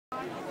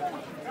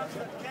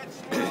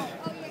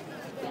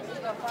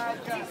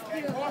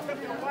Walk up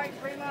your white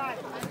tree line.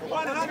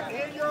 100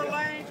 in your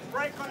lane.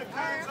 Break on the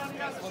turns on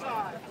the other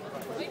side.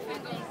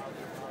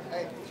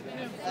 Hey, let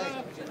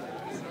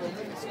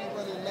me see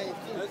what the name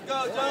is. Let's go,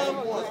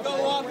 Joe. Let's go,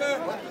 Walker.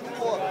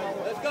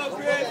 Let's go,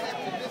 Chris.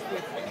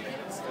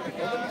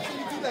 Let me see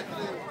you do that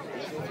today.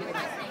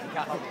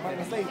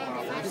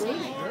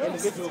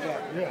 Individual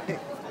back. Yeah.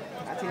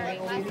 I tell you,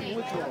 ain't gonna be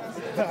with you.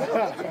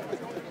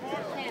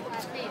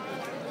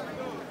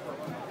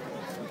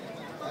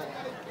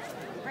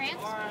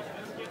 France?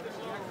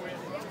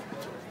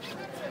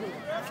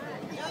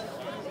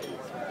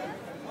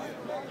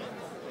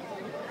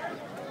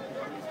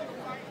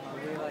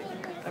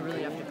 I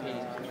really have to pee.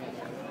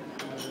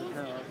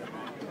 No,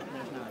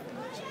 there's not.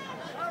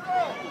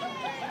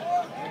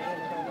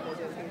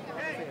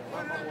 Hey,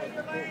 100 in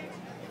your lane.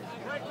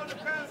 Break on the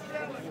turns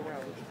gently.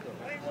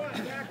 Lane 1,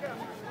 back up.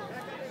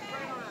 Back up this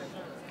tree line.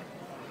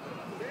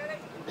 Ready?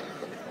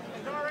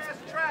 Car ass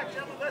track,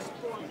 gentlemen, listen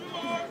for him.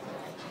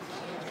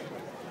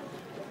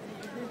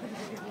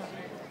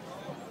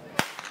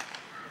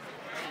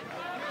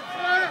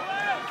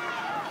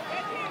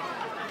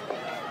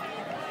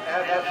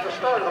 And that's the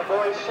start of the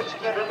boys'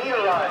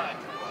 1600-meter run.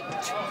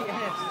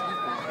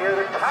 Here are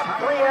the top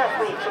 3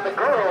 athletes in the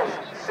girls'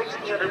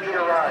 1600-meter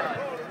run.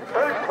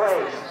 Third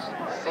place,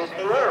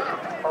 Sydney Earp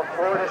of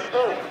Florida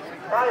State,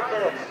 5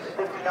 minutes,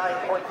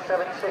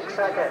 59.76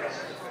 seconds.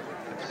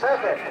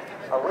 Second,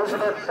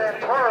 Elizabeth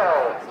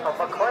Santoro of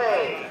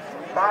McLean,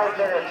 5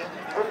 minutes,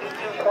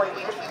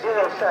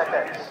 52.60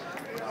 seconds.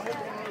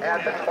 And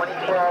the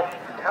 2012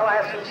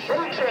 Tallahassee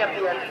State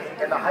Champion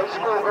in the high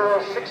school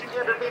girls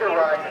 1600-meter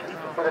run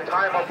with a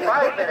time of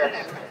 5 minutes,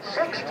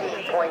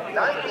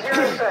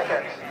 16.90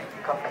 seconds.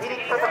 Competing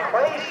for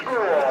McLean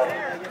School,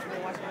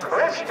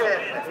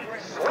 Kristen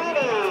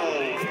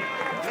Sweeney.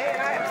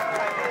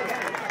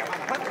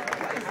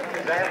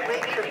 These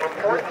athletes should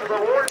report to the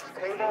awards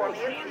table on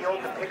the infield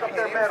to pick up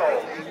their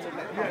medals.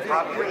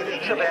 Top 3 in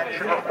each event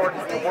should report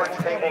to the awards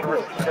table to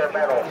receive their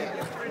medals.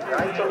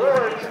 Tonight's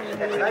awards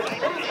and tonight's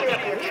city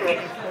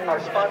championships are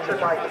sponsored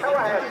by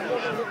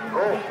Tallahassee's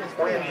Gulf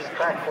Winds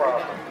Track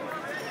Club.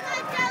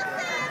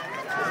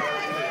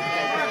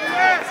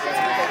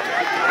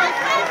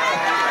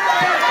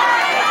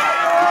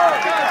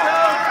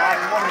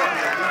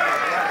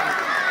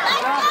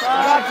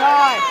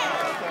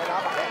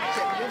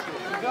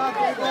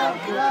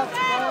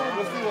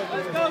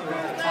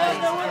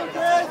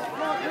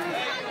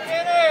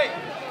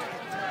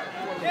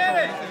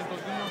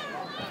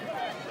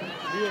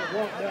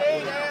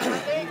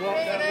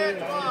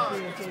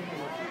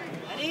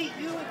 I need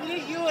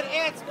you and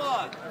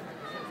Antoine.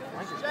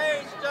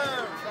 Change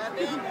turns. I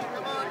need you.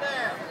 Come on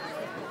down.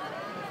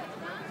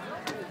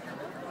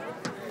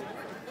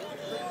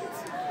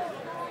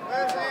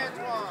 Where's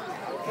Antoine?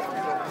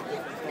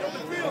 On the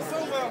field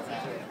somewhere.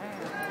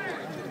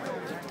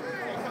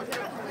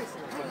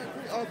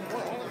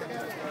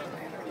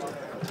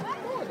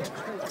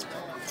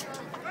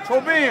 Go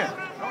Ben.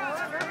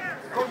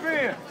 Go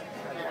Ben.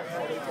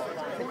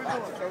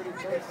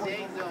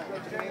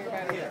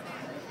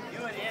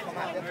 You and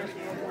Antoine.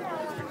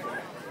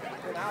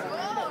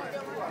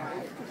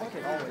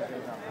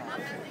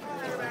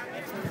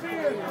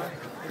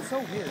 It's so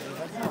weird.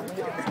 That's not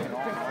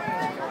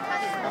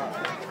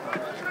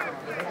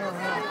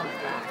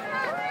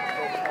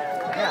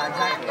Yeah,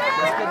 exactly.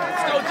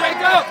 Let's go,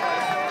 Jacob!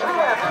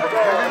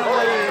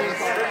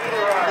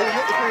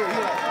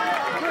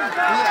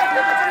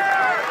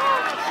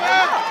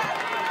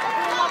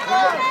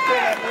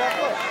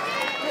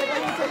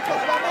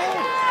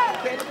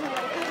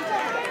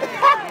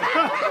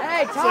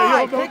 Hey,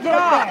 Ty, pick it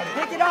up!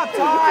 Pick it up,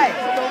 Ty!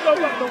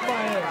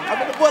 I'm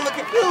gonna boy, look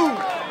at you!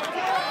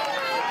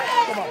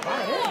 Come on,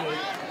 buy him.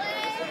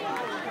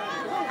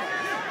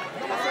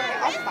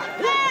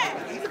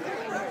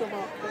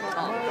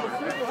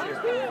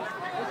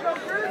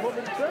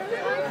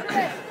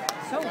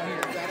 So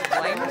weird.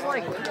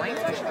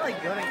 Wayne's actually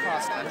good in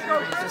cross country,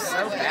 but he's just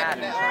so bad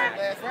in track.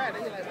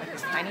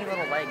 His tiny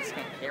little legs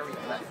can't carry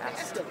him that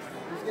fast.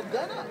 He's getting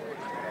done up.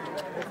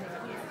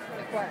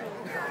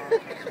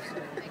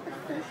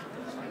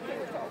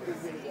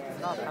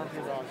 Not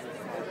country dog.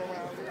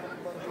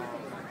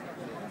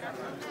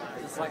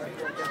 It's like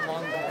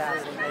long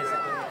capacity,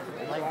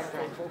 basically. Leg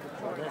strength.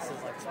 Well, this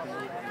is like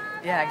speed.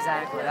 Yeah,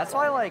 exactly. That's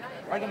why, like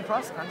in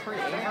cross country,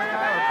 Avery and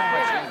I were pretty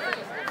much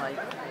even. Like,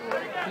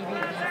 he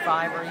beat me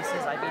 5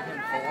 races, I beat him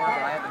 4,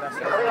 but I have the best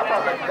race.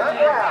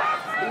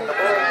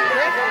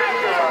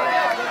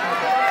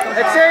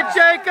 That's it,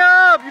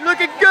 Jacob! You're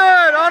looking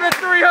good on the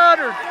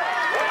 300.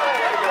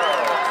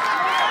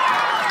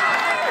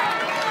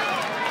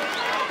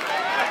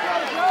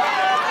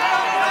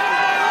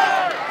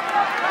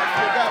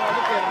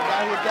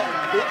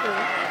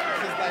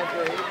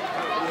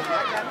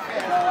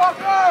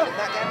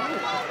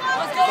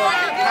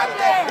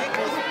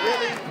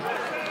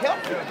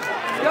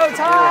 Go,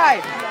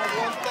 Ty!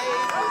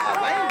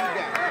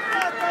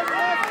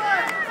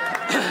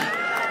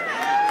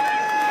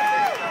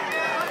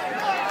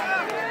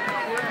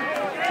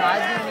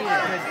 Ty's gonna need a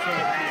good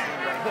kick.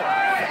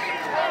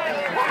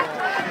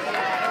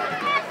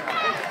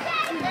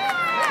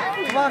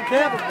 Come on,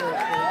 Kip.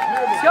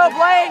 Let's go,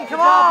 Blaine.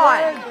 Come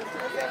on.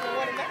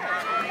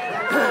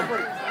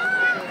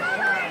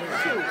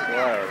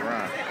 Wow,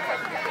 run.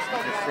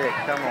 That's it.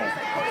 Come on.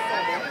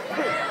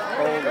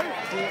 Hold it.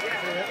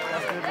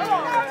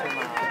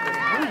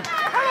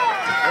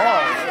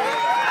 Whoa.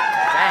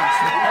 Thanks.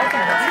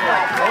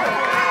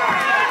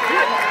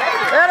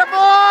 Atta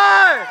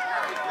boy!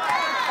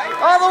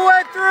 All the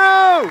way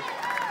through!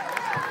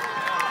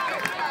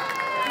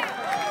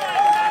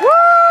 Woo!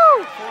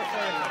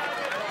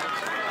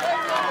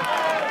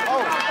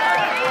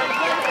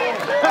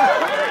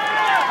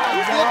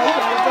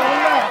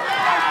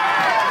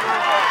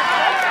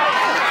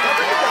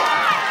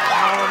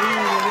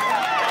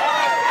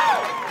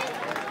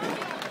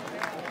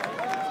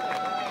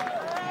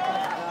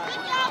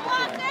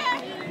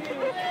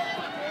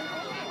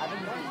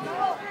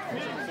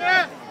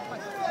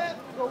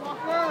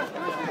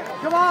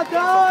 Come on,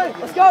 Ty!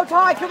 Let's go,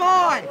 Ty. Come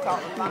on. Yeah,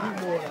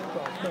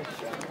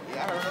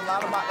 I heard a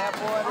lot about that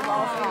boy.